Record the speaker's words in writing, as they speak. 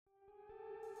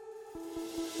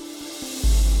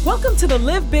Welcome to the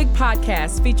Live Big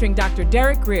podcast featuring Dr.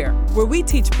 Derek Grier, where we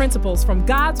teach principles from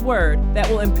God's Word that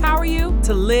will empower you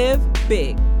to live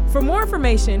big. For more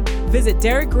information, visit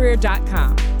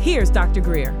derekgrier.com. Here's Dr.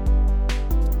 Grier.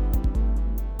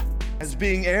 As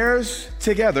being heirs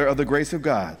together of the grace of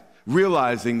God,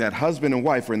 realizing that husband and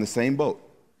wife are in the same boat.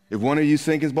 If one of you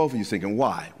sinking, both of you sinking.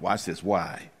 Why? Watch this.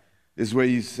 Why? This is where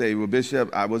you say, well,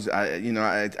 Bishop, I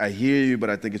hear you, but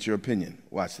I think it's your opinion.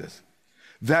 Watch this.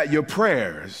 That your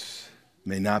prayers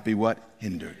may not be what?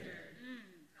 Hindered.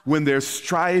 When there's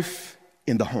strife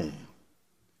in the home,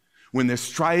 when there's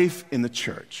strife in the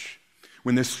church,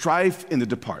 when there's strife in the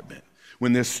department,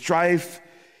 when there's strife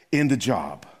in the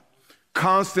job,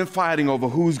 constant fighting over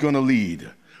who's going to lead,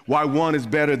 why one is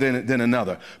better than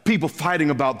another, people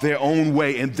fighting about their own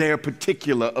way and their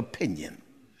particular opinion,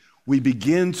 we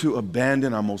begin to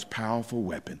abandon our most powerful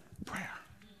weapon, prayer.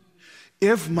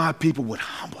 If my people would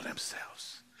humble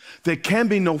themselves, there can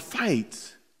be no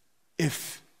fight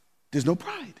if there's no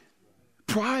pride.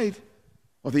 Pride,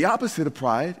 or the opposite of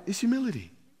pride, is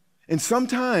humility. And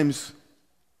sometimes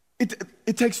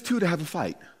it takes two to have a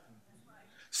fight.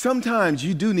 Sometimes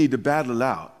you do need to battle it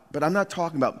out, but I'm not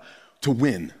talking about to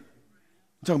win.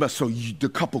 I'm talking about the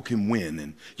couple can win,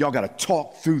 and y'all got to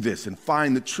talk through this and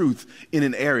find the truth in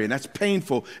an area, and that's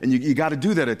painful, and you got to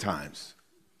do that at times.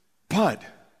 But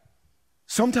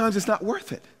sometimes it's not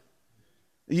worth it.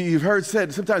 You've heard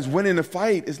said sometimes winning a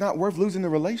fight is not worth losing the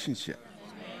relationship.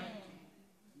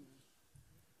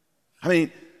 I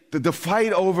mean, the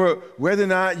fight over whether or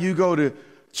not you go to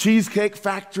Cheesecake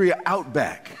Factory or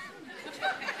Outback.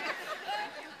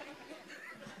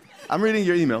 I'm reading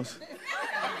your emails.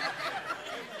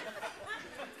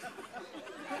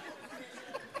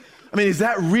 I mean, is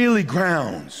that really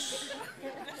grounds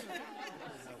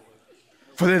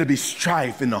for there to be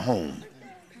strife in the home?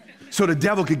 So the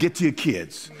devil could get to your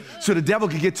kids. So the devil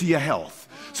could get to your health.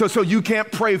 So you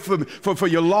can't pray for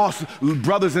your lost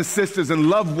brothers and sisters and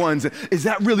loved ones. Is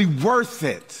that really worth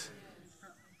it?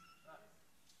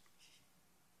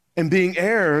 And being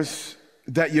heirs,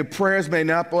 that your prayers may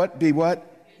not be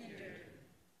what?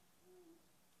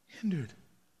 Hindered.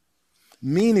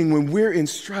 Meaning when we're in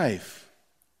strife,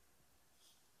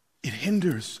 it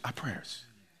hinders our prayers.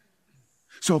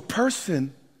 So a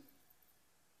person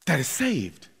that is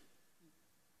saved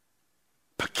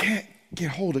but can't get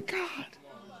hold of God.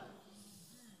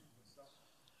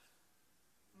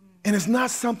 And it's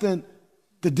not something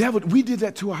the devil, we did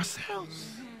that to ourselves.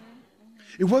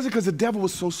 It wasn't because the devil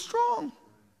was so strong.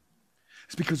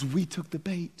 It's because we took the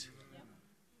bait.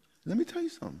 Let me tell you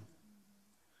something.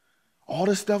 All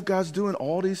this stuff God's doing,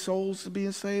 all these souls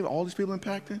being saved, all these people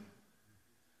impacting.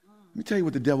 Let me tell you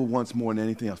what the devil wants more than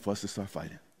anything else for us to start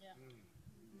fighting.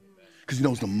 Because he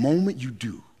knows the moment you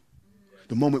do,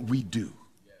 the moment we do,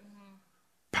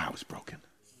 power is broken.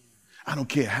 I don't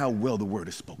care how well the word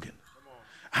is spoken.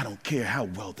 I don't care how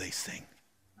well they sing.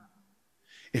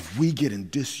 If we get in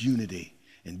disunity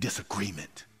and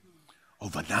disagreement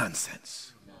over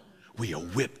nonsense, we are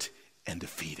whipped and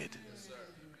defeated.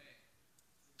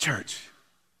 Church,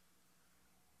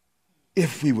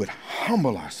 if we would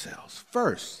humble ourselves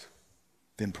first,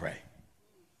 then pray.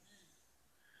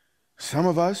 Some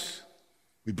of us,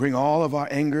 we bring all of our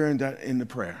anger into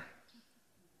prayer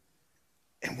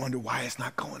and wonder why it's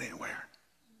not going anywhere.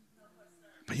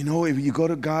 But you know, if you go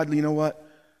to God, you know what?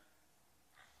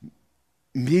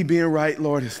 Me being right,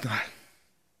 Lord, it's not.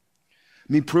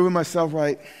 Me proving myself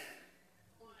right.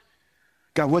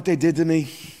 God, what they did to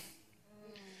me,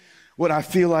 what I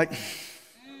feel like,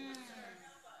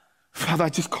 Father, I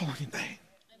just call on your name.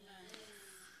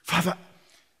 Father,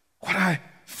 what I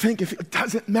think, if it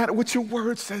doesn't matter what your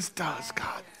word says does,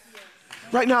 God.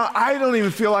 Right now, I don't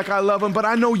even feel like I love him, but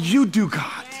I know you do,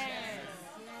 God.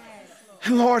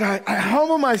 And Lord, I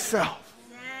humble myself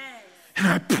and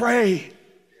I pray.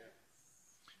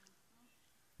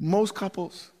 Most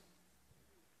couples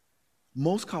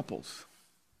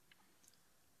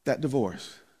that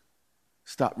divorce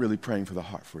stop really praying for the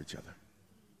heart for each other.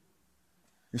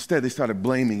 Instead, they started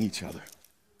blaming each other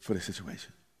for the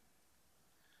situation.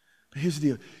 But here's the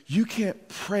deal. You can't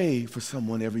pray for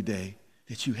someone every day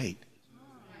that you hate.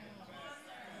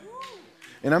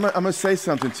 And I'm going to say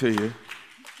something to you.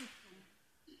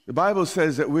 The Bible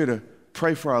says that we're to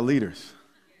pray for our leaders.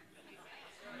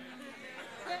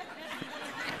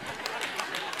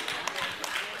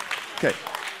 Okay.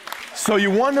 So you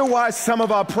wonder why some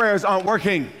of our prayers aren't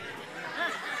working.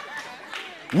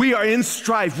 We are in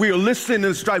strife. We are listening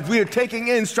to strife. We are taking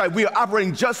in strife. We are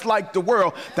operating just like the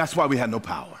world. That's why we had no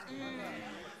power.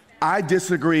 I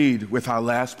disagreed with our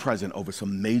last president over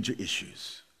some major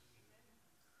issues.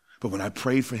 But when I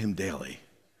prayed for him daily,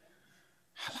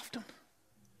 I loved him.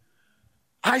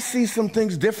 I see some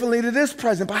things differently to this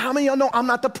president, but how many of y'all know I'm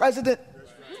not the president?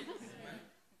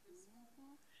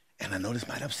 And I know this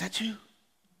might upset you,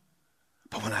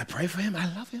 but when I pray for him,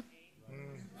 I love him.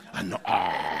 I know.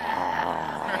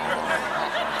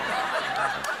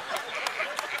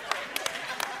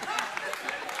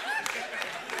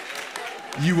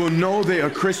 You will know they are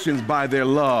Christians by their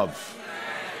love.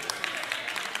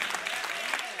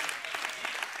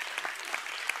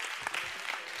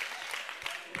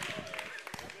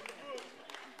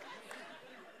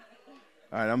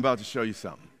 All right, I'm about to show you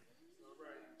something.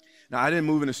 Now, I didn't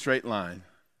move in a straight line.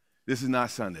 This is not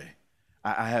Sunday.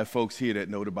 I have folks here that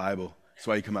know the Bible. That's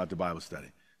why you come out to Bible study.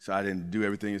 So I didn't do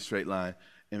everything in a straight line.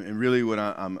 And really what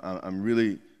I'm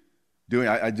really doing,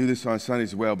 I do this on Sundays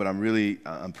as well, but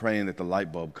I'm praying that the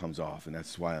light bulb comes off, and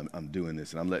that's why I'm doing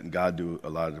this. And I'm letting God do a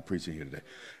lot of the preaching here today.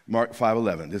 Mark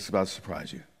 5:11, this is about to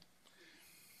surprise you.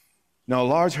 Now, a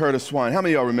large herd of swine. How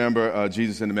many of y'all remember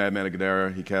Jesus and the madman of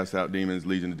Gadara? He cast out demons,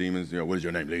 legion of demons. What is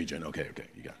your name? Legion. Okay,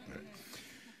 you got it. Right.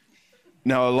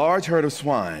 Now, a large herd of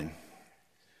swine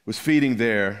was feeding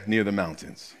there near the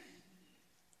mountains.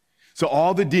 So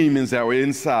all the demons that were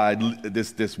inside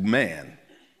this man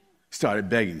started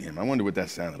begging him. I wonder what that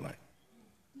sounded like.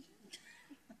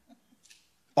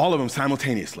 All of them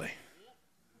simultaneously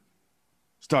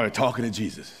started talking to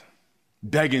Jesus,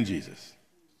 begging Jesus.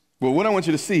 Well, what I want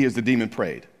you to see is the demon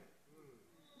prayed.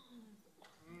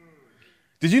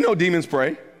 Did you know demons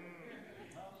pray?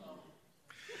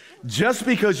 Just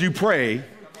because you pray,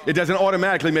 it doesn't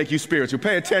automatically make you spiritual.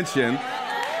 Pay attention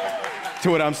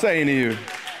to what I'm saying to you.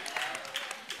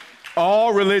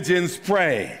 All religions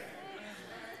pray.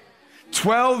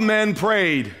 12 men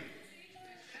prayed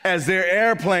as their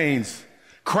airplanes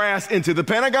crashed into the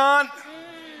Pentagon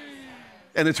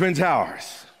and the Twin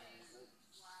Towers.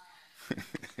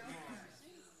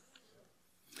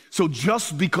 So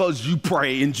just because you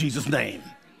pray in Jesus' name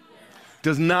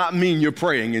does not mean you're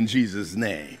praying in Jesus'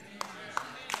 name.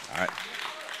 All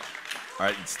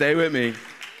right, stay with me.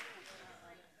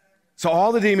 So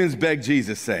all the demons begged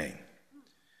Jesus, saying,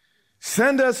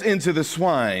 "Send us into the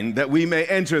swine that we may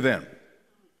enter them."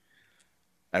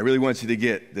 I really want you to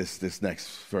get this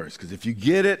next verse, because if you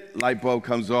get it, light bulb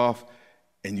comes off,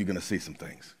 and you're going to see some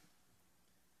things.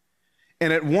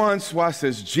 And at once, watch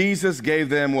this, Jesus gave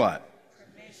them what?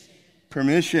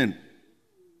 Permission.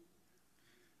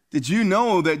 Did you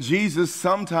know that Jesus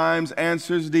sometimes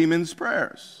answers demons'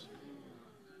 prayers?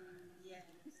 Yes.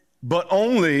 But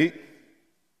only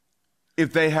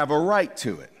if they have a right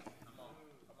to it.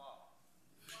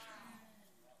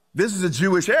 This is a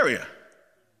Jewish area.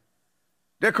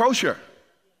 They're kosher.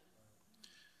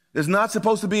 There's not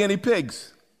supposed to be any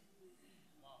pigs.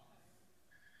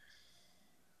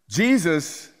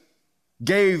 Jesus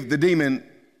gave the demon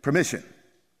permission.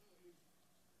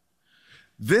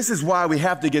 This is why we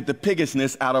have to get the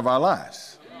piggishness out of our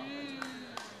lives.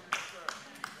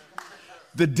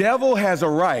 The devil has a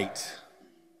right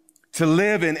to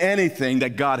live in anything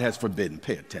that God has forbidden.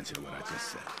 Pay attention to what I just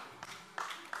said.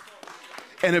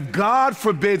 And if God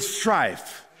forbids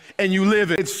strife and you live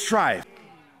in strife,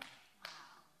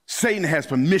 Satan has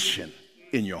permission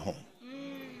in your home.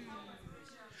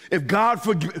 If God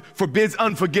forbids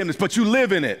unforgiveness, but you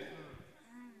live in it,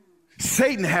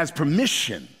 Satan has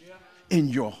permission in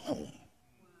your home.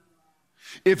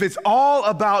 If it's all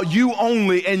about you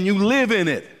only and you live in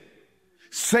it,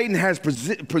 Satan has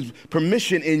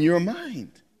permission in your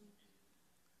mind.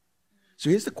 So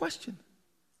here's the question.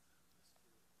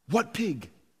 What pig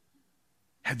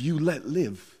have you let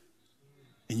live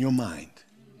in your mind,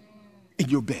 in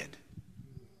your bed,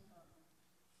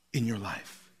 in your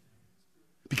life?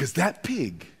 Because that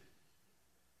pig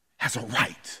has a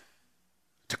right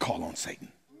to call on Satan.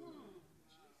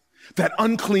 That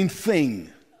unclean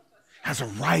thing has a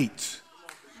right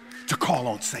to call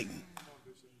on Satan.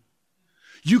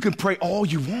 You can pray all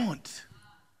you want,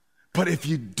 but if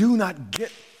you do not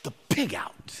get the pig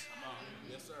out,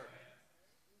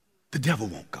 the devil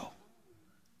won't go.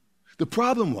 The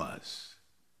problem was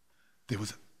there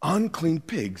was unclean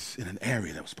pigs in an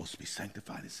area that was supposed to be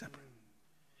sanctified and separate.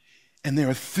 And there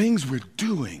are things we're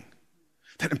doing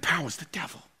that empowers the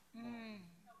devil.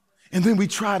 And then we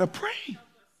try to pray.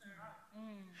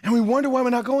 And we wonder why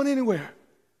we're not going anywhere.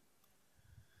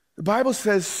 The Bible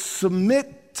says,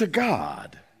 submit to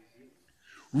God,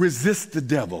 resist the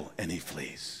devil, and he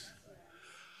flees.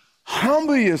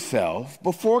 Humble yourself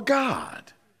before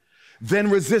God, then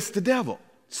resist the devil.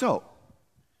 So,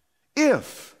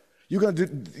 if you're going to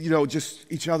do, just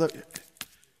each other,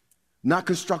 not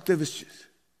constructive, it's just,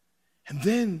 and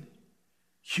then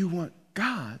you want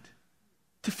God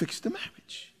to fix the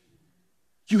marriage.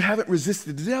 You haven't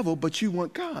resisted the devil, but you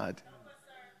want God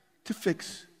to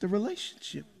fix the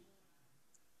relationship.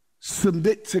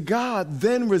 Submit to God,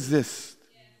 then resist.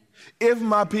 If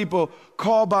my people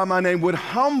called by my name would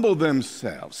humble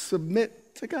themselves,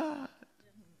 submit to God.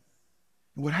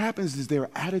 And what happens is there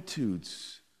are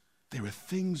attitudes, there are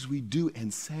things we do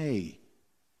and say.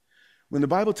 When the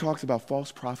Bible talks about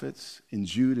false prophets in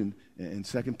Jude and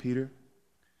 2 Peter,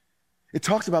 it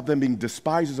talks about them being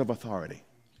despisers of authority.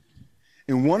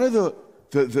 And one of the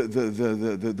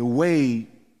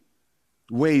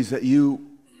ways that you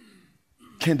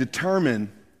can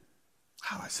determine,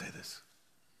 how do I say this?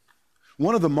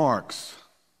 One of the marks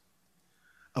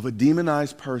of a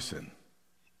demonized person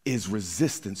is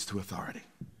resistance to authority.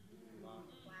 Wow.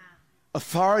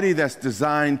 Authority that's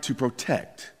designed to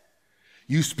protect.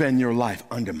 You spend your life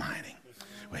undermining.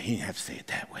 Well, he didn't have to say it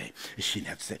that way. She didn't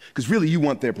have to say it. Because really you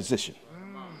want their position.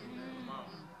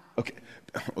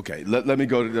 Okay, let me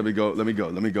go.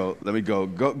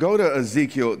 Go to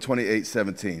Ezekiel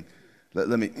 28:17.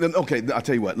 Okay, I'll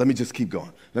tell you what, let me just keep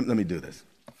going. Let me do this.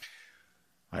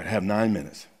 All right, I have 9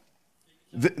 minutes.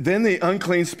 Then the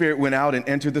unclean spirit went out and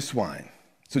entered the swine.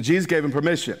 So Jesus gave him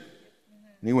permission,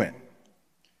 and he went.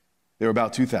 There were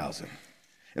about 2,000.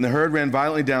 And the herd ran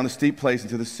violently down the steep place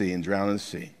into the sea and drowned in the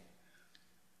sea.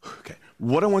 Okay,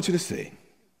 what I want you to see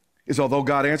is although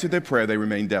God answered their prayer, they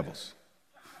remained devils.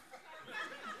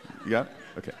 You got it?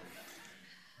 Okay.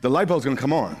 The light bulb's going to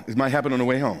come on. This might happen on the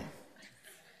way home.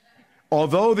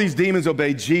 Although these demons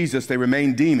obeyed Jesus, they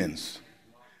remained demons.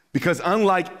 Because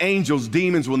unlike angels,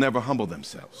 demons will never humble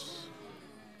themselves.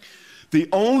 The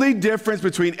only difference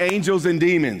between angels and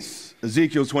demons,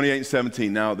 Ezekiel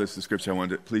 28:17. Now, this is the scripture I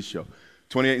wanted to please show.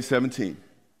 28:17.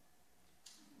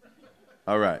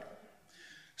 All right.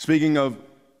 Speaking of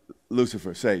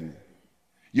Lucifer, Satan,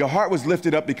 your heart was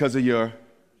lifted up because of your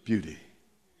beauty.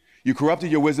 You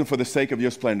corrupted your wisdom for the sake of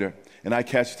your splendor, and I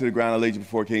cast you to the ground. I laid you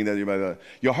before a king.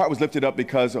 Your heart was lifted up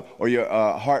because, or your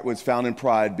heart was found in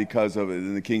pride because of,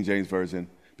 in the King James Version,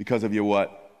 because of your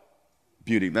what?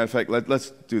 Beauty. Matter of fact, let's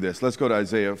do this. Let's go to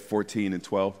Isaiah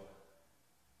 14:12.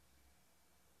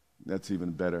 That's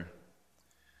even better.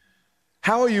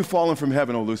 How are you fallen from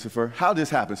heaven, O Lucifer? How did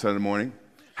this happen Sunday morning?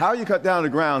 How are you cut down to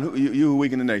the ground, you who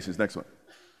weaken the nations? Next one.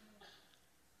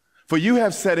 For you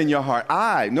have said in your heart,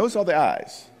 notice all the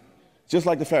eyes. Just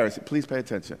like the Pharisee, please pay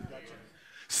attention.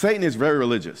 Satan is very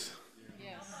religious.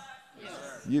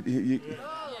 Yes.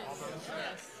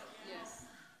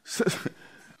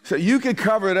 So you can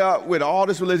cover it up with all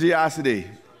this religiosity.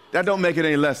 That don't make it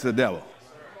any less the devil.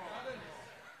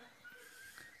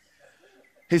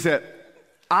 He said,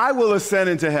 I will ascend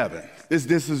into heaven.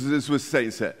 This is what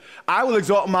Satan said. I will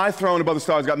exalt my throne above the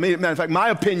stars. God, matter of fact, my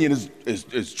opinion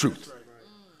is truth.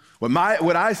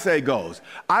 What I say goes.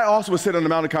 I also will sit on the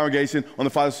mountain of congregation on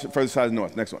the further side of the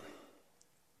north. Next one.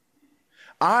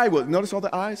 I will, notice all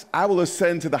the eyes? I will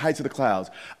ascend to the heights of the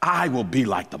clouds. I will be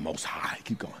like the Most High.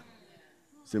 Keep going.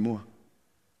 Say more.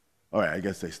 All right, I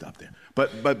guess they stopped there.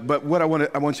 But what I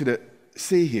want you to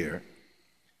see here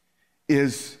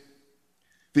is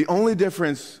the only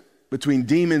difference between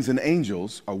demons and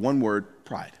angels are one word,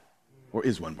 pride, or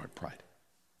is one word, pride.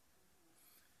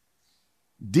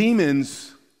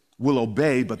 Demons will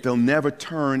obey, but they'll never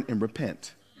turn and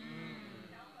repent.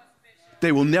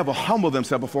 They will never humble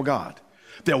themselves before God.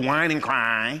 They'll whine and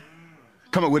cry,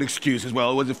 come up with excuses.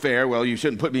 Well, it wasn't fair. Well, you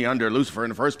shouldn't put me under Lucifer in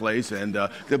the first place. And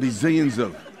there'll be zillions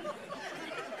of...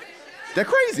 They're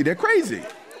crazy.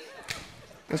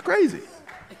 That's crazy.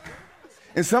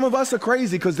 And some of us are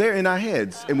crazy because they're in our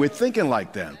heads and we're thinking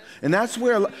like them. And that's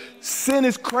where sin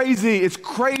is crazy. It's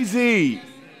crazy.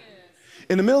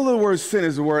 In the middle of the word sin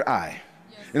is the word I.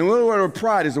 In the middle of the word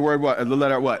pride is the word what? The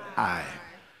letter what? I.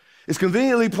 It's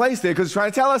conveniently placed there because it's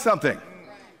trying to tell us something.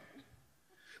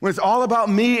 When it's all about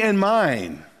me and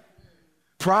mine,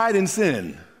 pride and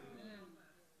sin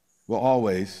will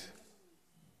always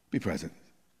be present.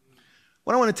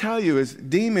 What I want to tell you is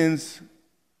demons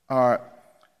are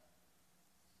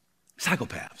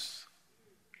psychopaths.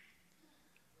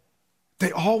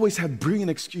 They always have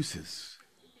brilliant excuses,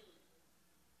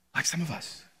 like some of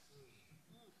us.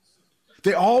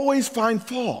 They always find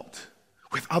fault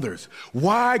with others.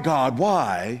 Why, God,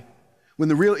 why? When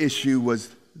the real issue was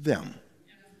them.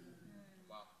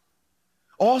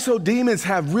 Also, demons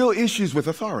have real issues with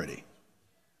authority.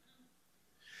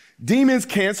 Demons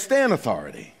can't stand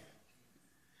authority.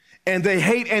 And they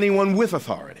hate anyone with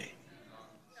authority.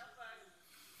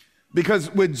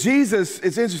 Because with Jesus,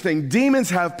 it's interesting,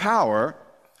 demons have power,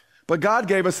 but God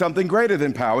gave us something greater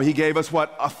than power. He gave us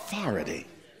what? Authority.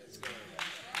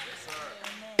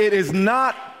 It is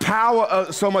not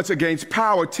power so much against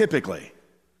power typically,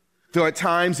 though at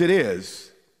times it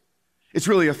is. It's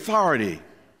really authority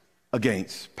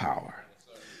against power.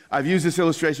 I've used this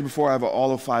illustration before. I have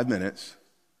all of 5 minutes.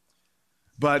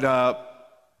 But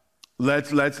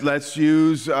let's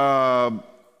use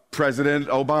President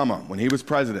Obama when he was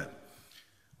president.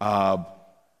 I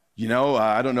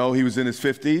don't know, he was in his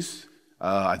 50s.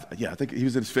 I think he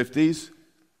was in his 50s.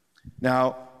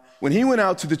 Now, when he went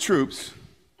out to the troops,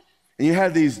 and you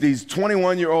had these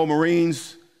 21-year-old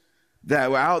Marines that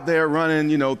were out there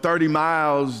running, 30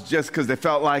 miles just because they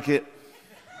felt like it.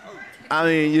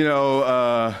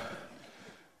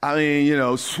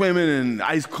 Swimming in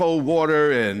ice cold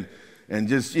water and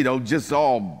just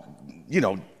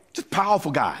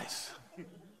powerful guys.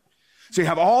 So you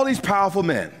have all these powerful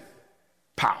men,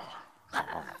 power.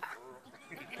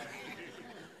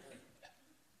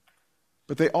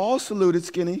 But they all saluted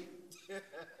skinny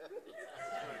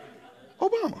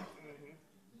Obama.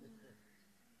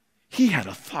 He had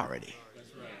authority.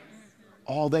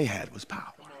 All they had was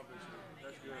power.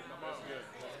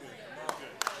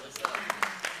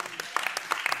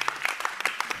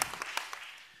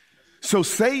 So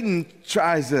Satan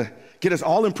tries to get us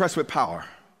all impressed with power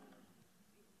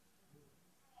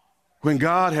when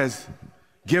God has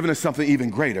given us something even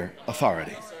greater,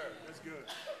 authority.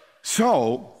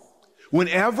 So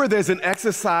whenever there's an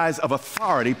exercise of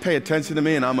authority, pay attention to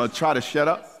me and I'm going to try to shut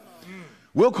up.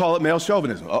 We'll call it male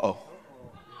chauvinism.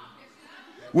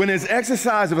 When there's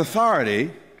exercise of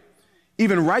authority,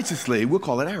 even righteously, we'll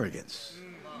call it arrogance.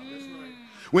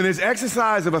 When there's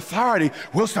exercise of authority,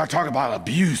 we'll start talking about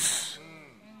abuse.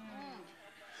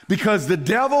 Because the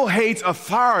devil hates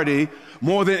authority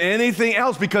more than anything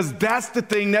else because that's the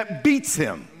thing that beats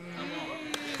him.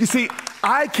 You see,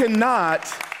 I cannot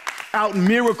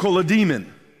out-miracle a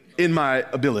demon in my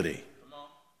ability.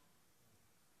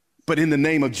 But in the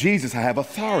name of Jesus, I have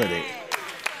authority.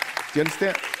 Do you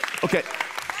understand? Okay,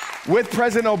 with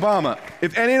President Obama,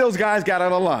 if any of those guys got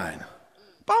out of line,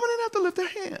 Obama didn't have to lift their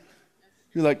hand.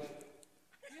 You're like,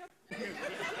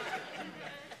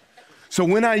 so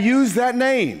when I use that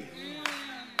name,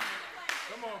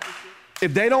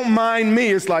 if they don't mind me,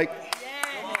 it's like,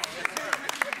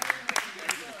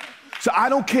 so I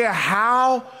don't care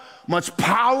how much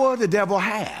power the devil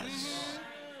has.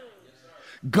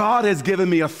 God has given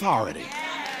me authority.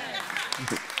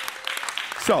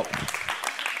 So,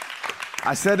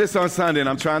 I said this on Sunday and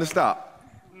I'm trying to stop.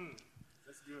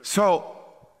 So,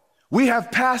 we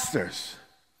have pastors,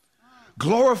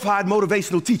 glorified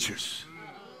motivational teachers,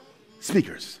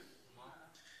 speakers.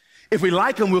 If we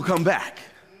like them, we'll come back.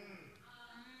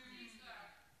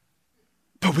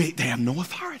 But they have no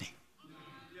authority.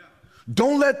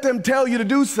 Don't let them tell you to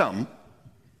do something.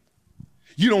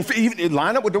 You don't even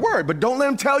line up with the word, but don't let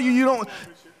them tell you don't.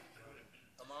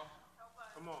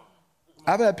 Come on.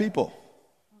 I've had people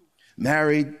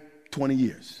married 20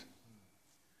 years.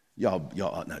 Y'all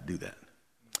ought not do that.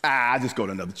 I just go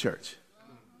to another church.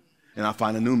 And I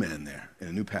find a new man there and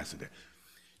a new pastor there.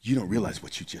 You don't realize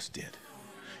what you just did.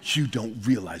 You don't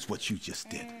realize what you just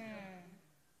did.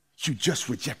 You just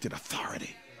rejected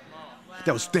authority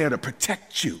that was there to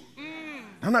protect you.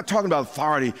 I'm not talking about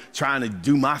authority trying to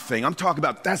do my thing. I'm talking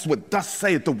about that's what thus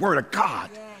saith the word of God.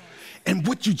 And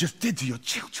what you just did to your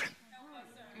children.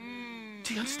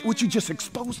 Do you understand what you just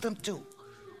exposed them to?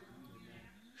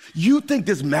 You think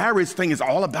this marriage thing is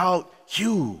all about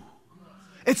you.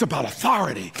 It's about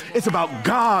authority. It's about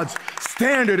God's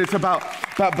standard. It's about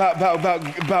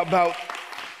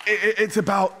it's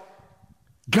about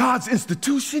God's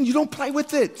institution. You don't play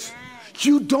with it.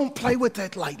 You don't play with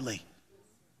that lightly.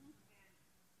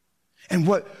 And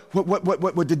what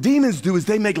the demons do is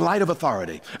they make light of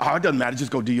authority. Oh, it doesn't matter. Just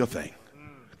go do your thing.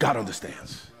 God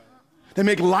understands. They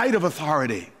make light of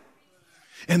authority.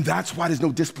 And that's why there's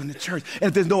no discipline in the church. And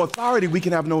if there's no authority, we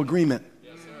can have no agreement.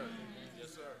 Yes, sir.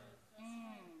 Yes, sir.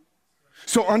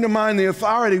 So undermine the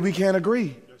authority, we can't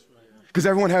agree. Because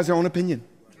everyone has their own opinion.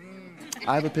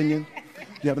 I have an opinion.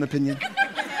 You have an opinion.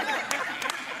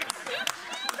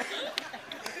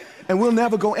 And we'll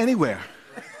never go anywhere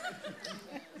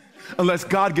unless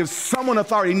God gives someone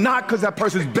authority, not because that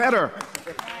person's better,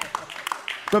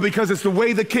 but because it's the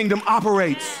way the kingdom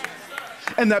operates.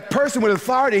 And that person with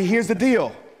authority, here's the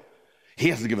deal. He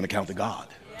has to give an account to God.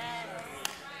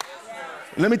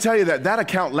 And let me tell you that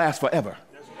account lasts forever.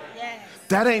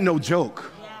 That ain't no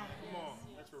joke.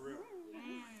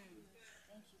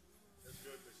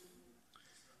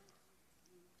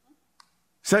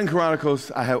 2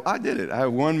 Chronicles, I did it. I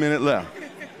have 1 minute left.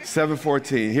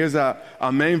 7:14. Here's our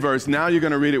main verse. Now you're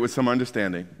going to read it with some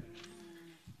understanding.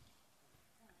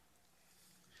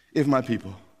 If my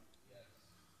people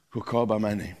who are called by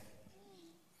my name,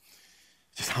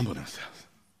 just humble themselves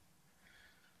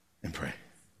and pray.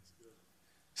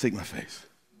 Seek my face.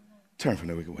 Turn from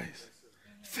their wicked ways.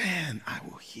 Then I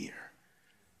will hear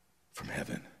from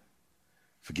heaven,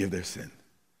 forgive their sin,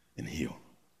 and heal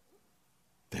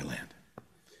their land.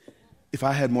 If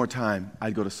I had more time,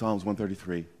 I'd go to Psalms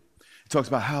 133. It talks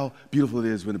about how beautiful it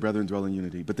is when the brethren dwell in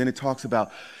unity. But then it talks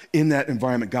about in that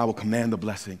environment, God will command the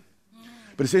blessing.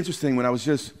 But it's interesting, when I was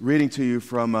just reading to you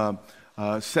from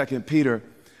 2 Peter,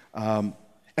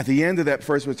 at the end of that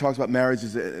first where it talks about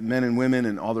marriages, men and women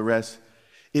and all the rest,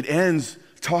 it ends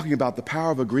talking about the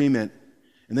power of agreement.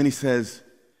 And then he says,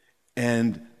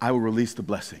 and I will release the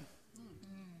blessing.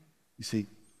 You see,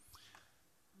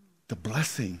 the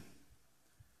blessing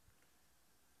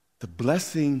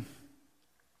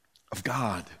of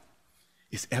God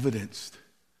is evidenced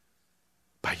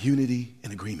by unity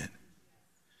and agreement.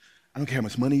 I don't care how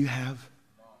much money you have.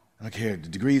 I don't care the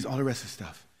degrees, all the rest of the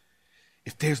stuff.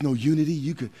 If there's no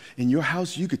unity, in your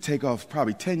house, you could take off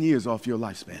probably 10 years off your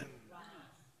lifespan.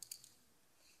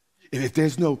 If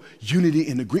there's no unity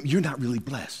and agreement, you're not really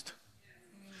blessed.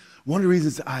 One of the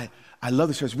reasons I love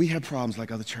the church, we have problems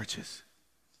like other churches.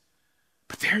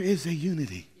 But there is a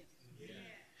unity.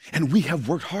 And we have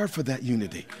worked hard for that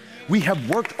unity. We have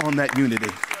worked on that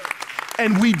unity.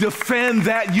 And we defend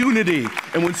that unity.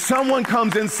 And when someone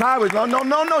comes inside with,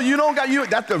 no, you don't got you.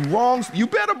 That's the wrong, you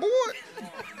better, boy.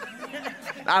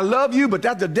 I love you, but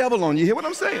that's the devil on you. You hear what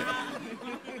I'm saying?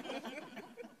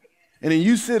 And then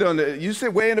you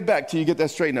sit way in the back till you get that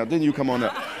straightened out. Then you come on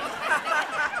up.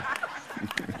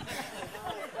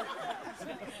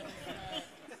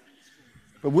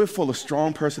 But we're full of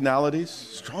strong personalities.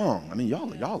 Strong. I mean,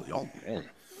 y'all.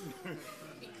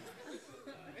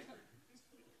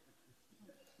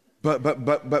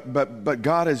 But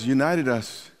God has united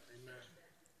us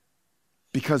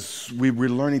because we're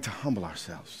learning to humble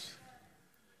ourselves.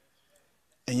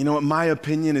 And you know what? My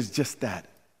opinion is just that,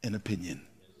 an opinion.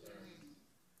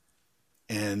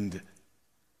 And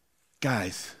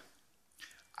guys,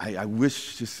 I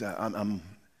wish I'm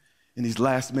in these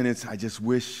last minutes, I just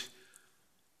wish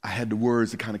I had the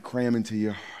words to kind of cram into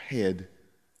your head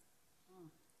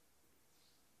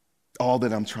all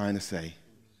that I'm trying to say.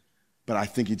 But I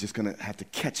think you're just going to have to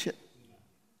catch it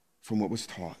from what was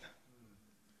taught.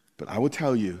 But I will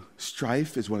tell you,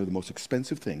 strife is one of the most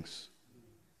expensive things,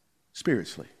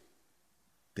 spiritually,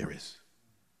 there is.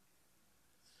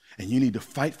 And you need to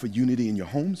fight for unity in your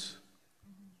homes,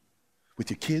 with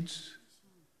your kids,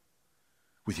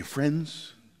 with your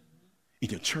friends, in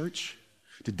your church.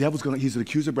 The devil's he's an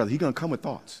accuser brother. He's going to come with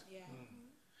thoughts.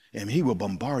 And he will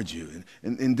bombard you.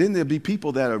 And then there'll be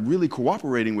people that are really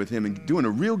cooperating with him and doing a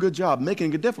real good job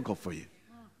making it difficult for you.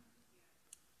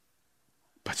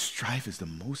 But strife is the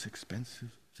most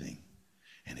expensive thing,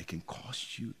 and it can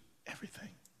cost you everything.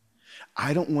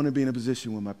 I don't want to be in a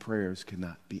position where my prayers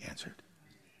cannot be answered.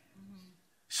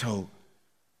 So,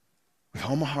 with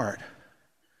all my heart,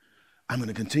 I'm going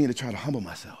to continue to try to humble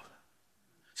myself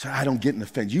so I don't get an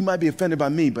offense. You might be offended by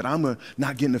me, but I'm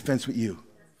not getting an offense with you.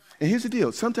 And here's the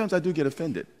deal. Sometimes I do get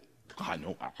offended. I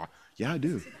know. Yeah, I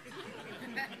do.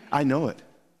 I know it.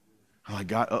 I'm like,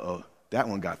 God, that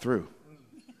one got through.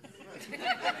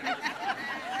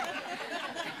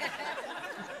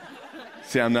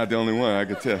 See, I'm not the only one, I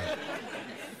could tell. All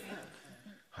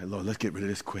right, Lord, let's get rid of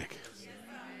this quick.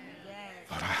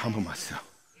 Lord, I humble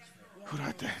myself. Who do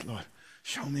I think? Lord,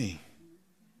 show me.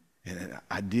 And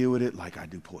I deal with it like I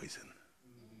do poison.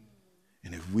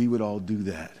 And if we would all do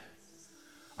that,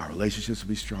 our relationships would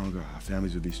be stronger, our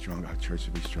families would be stronger, our church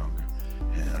would be stronger,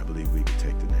 and I believe we could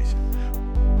take the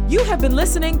nation. You have been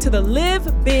listening to the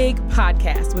Live Big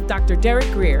podcast with Dr.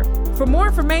 Derek Grier. For more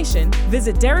information,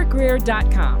 visit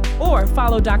derekgrier.com or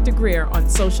follow Dr. Grier on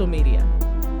social media.